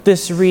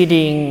This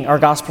reading, our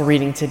gospel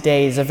reading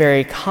today, is a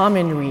very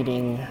common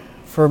reading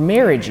for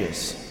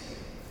marriages.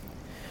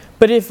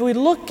 But if we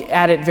look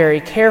at it very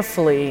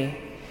carefully,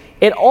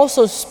 it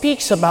also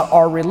speaks about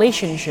our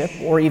relationship,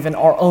 or even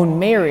our own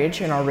marriage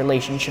and our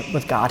relationship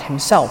with God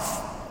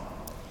Himself.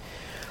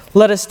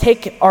 Let us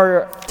take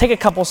a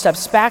couple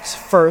steps back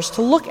first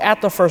to look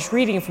at the first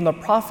reading from the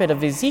prophet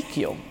of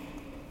Ezekiel.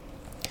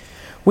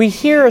 We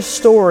hear a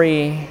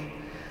story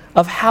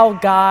of how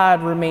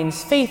God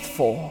remains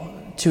faithful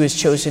to His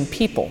chosen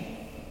people.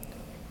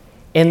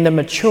 In the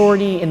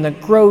maturity, in the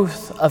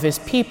growth of His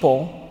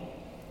people,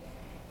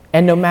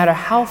 and no matter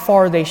how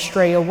far they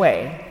stray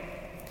away,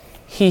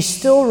 He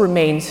still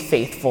remains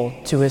faithful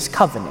to His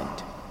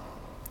covenant.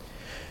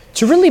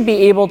 To really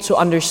be able to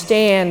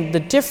understand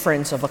the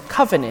difference of a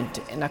covenant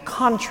and a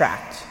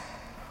contract,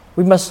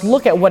 we must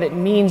look at what it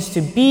means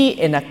to be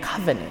in a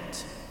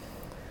covenant.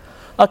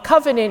 A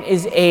covenant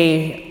is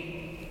a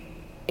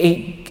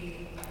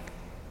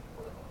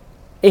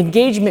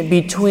engagement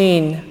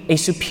between a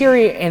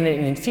superior and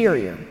an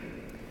inferior,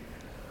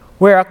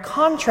 where a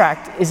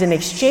contract is an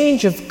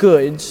exchange of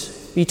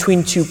goods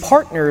between two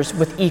partners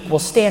with equal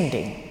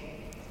standing.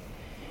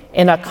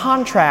 In a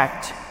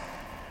contract,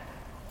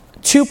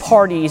 two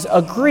parties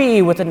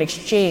agree with an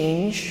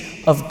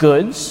exchange of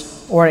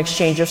goods or an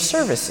exchange of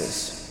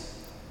services.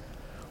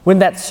 When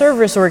that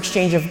service or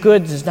exchange of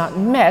goods is not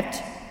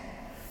met,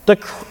 the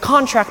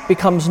contract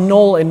becomes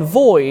null and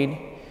void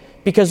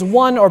because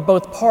one or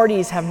both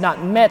parties have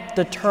not met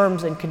the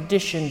terms and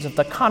conditions of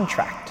the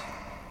contract.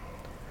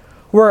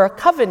 Where a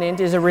covenant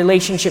is a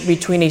relationship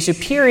between a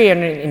superior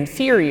and an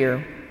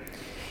inferior,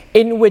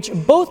 in which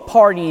both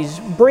parties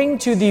bring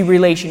to the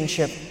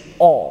relationship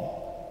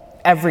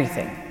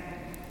everything.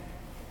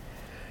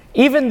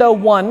 Even though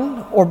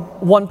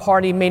one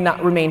party may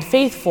not remain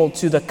faithful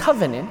to the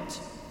covenant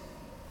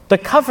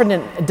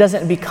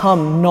doesn't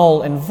become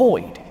null and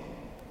void.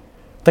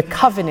 The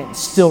covenant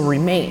still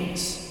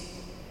remains.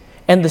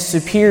 And the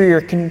superior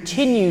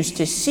continues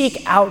to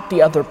seek out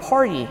the other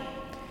party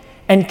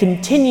and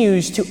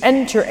continues to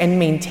enter and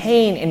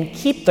maintain and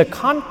keep the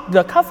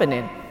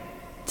covenant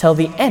till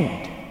the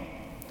end.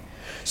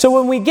 So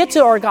when we get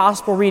to our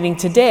gospel reading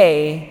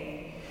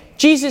today,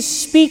 Jesus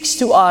speaks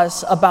to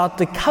us about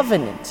the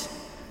covenant,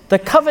 the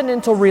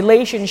covenantal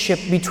relationship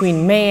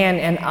between man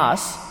and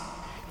us,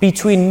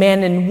 between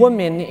man and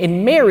woman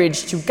in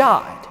marriage to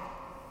God.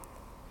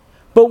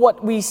 But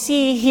what we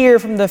see here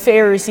from the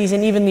Pharisees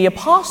and even the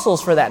apostles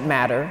for that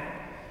matter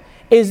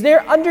is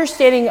their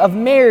understanding of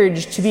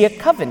marriage to be a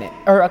covenant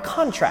or a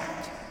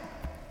contract.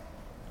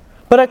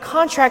 But a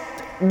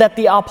contract that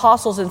the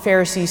apostles and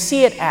Pharisees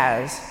see it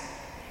as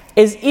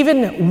is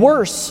even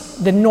worse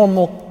than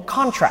normal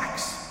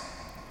contracts.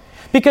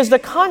 Because the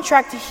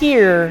contract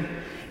here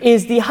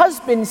is the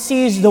husband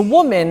sees the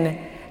woman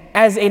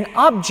as an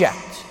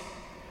object,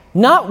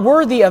 not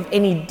worthy of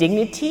any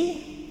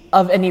dignity,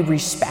 of any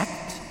respect,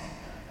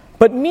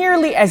 but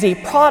merely as a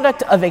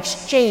product of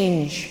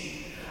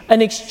exchange,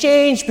 an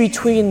exchange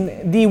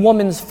between the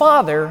woman's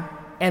father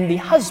and the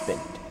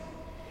husband.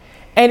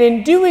 And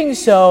in doing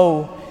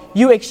so,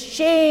 you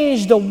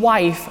exchange the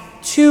wife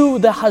to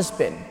the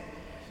husband.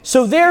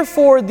 So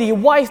therefore, the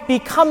wife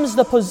becomes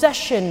the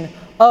possession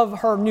of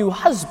her new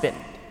husband.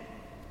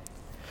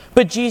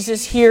 But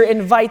Jesus here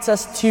invites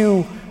us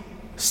to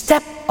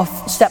step a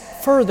step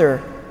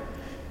further.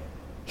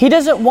 He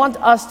doesn't want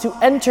us to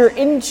enter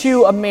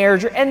into a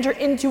marriage or enter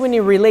into any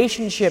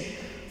relationship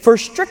for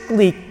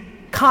strictly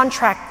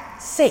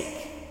contract's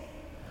sake.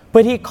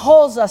 But He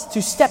calls us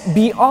to step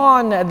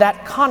beyond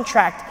that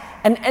contract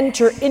and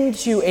enter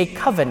into a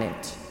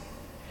covenant.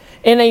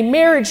 In a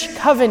marriage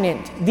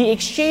covenant, the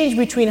exchange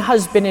between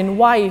husband and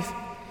wife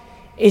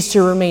is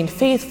to remain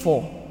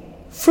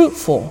faithful,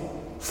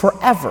 fruitful,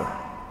 forever.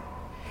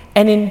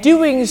 And in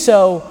doing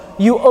so,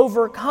 you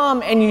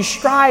overcome and you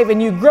strive and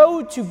you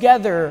grow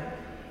together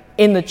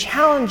in the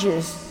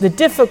challenges, the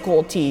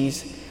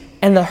difficulties,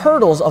 and the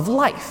hurdles of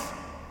life.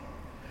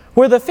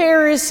 Where the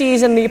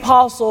Pharisees and the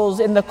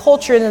apostles in the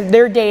culture in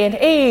their day and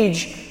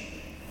age,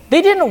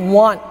 they didn't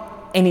want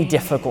any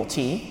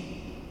difficulty.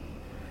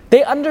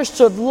 They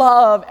understood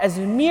love as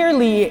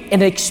merely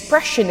an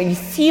expression, a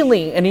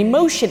feeling, an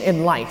emotion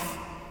in life.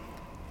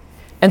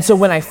 And so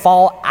when I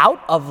fall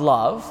out of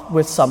love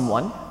with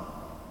someone,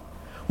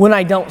 when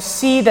I don't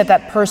see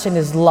that person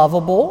is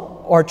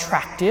lovable or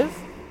attractive,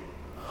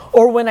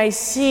 or when I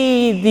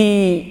see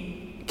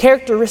the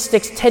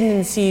characteristics,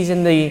 tendencies,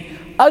 and the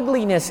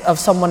ugliness of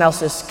someone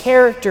else's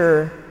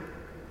character,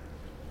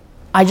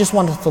 I just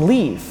wanted to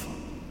leave.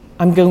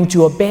 I'm going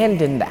to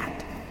abandon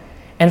that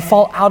and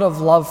fall out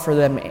of love for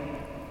them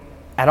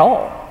at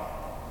all.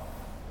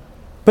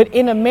 But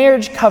in a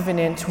marriage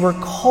covenant, we're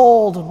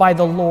called by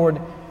the Lord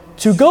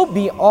to go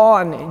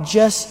beyond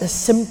just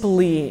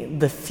simply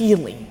the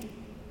feeling.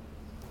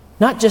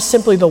 Not just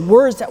simply the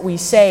words that we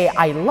say,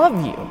 I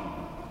love you,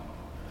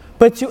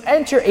 but to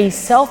enter a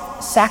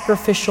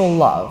self-sacrificial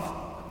love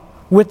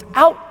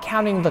without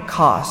counting the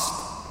cost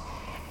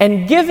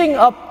and giving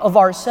up of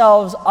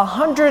ourselves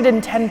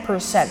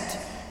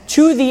 110%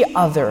 to the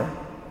other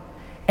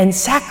and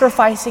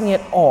sacrificing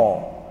it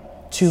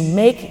all to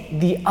make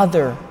the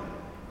other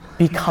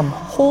become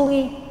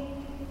holy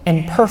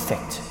and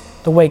perfect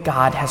the way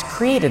God has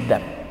created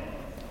them.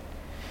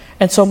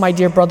 And so, my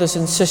dear brothers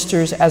and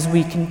sisters, as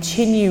we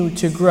continue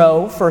to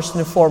grow, first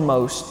and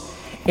foremost,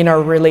 in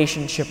our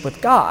relationship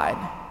with God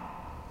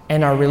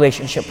and our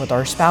relationship with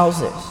our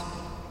spouses,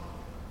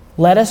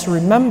 let us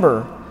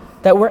remember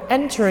that we're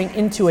entering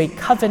into a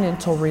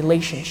covenantal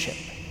relationship.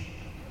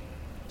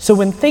 So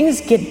when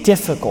things get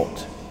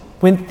difficult,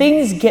 when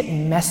things get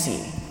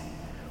messy,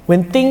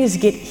 when things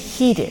get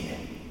heated,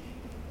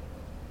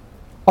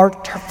 our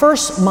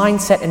first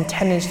mindset and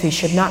tendency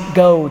should not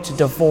go to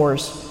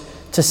divorce,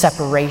 to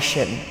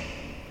separation.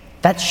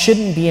 That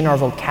shouldn't be in our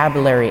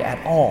vocabulary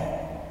at all.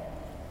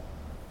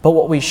 But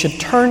what we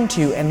should turn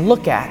to and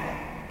look at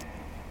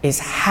is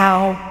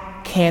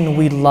how can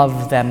we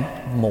love them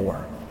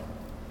more?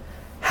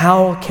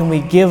 How can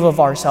we give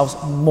of ourselves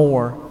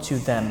more to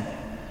them?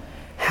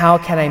 How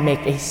can I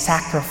make a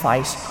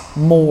sacrifice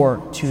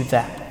more to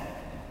them?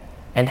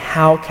 And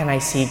how can I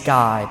see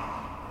God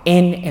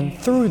in and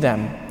through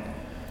them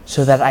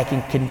so that I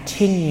can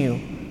continue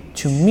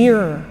to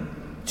mirror,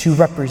 to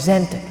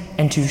represent,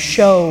 and to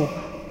show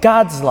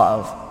God's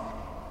love,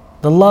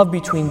 the love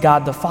between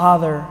God the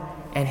Father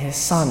and His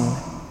Son,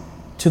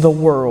 to the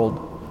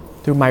world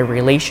through my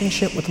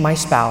relationship with my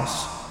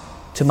spouse,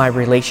 to my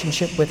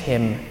relationship with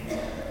Him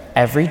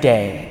every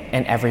day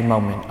and every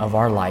moment of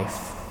our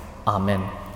life. Amen.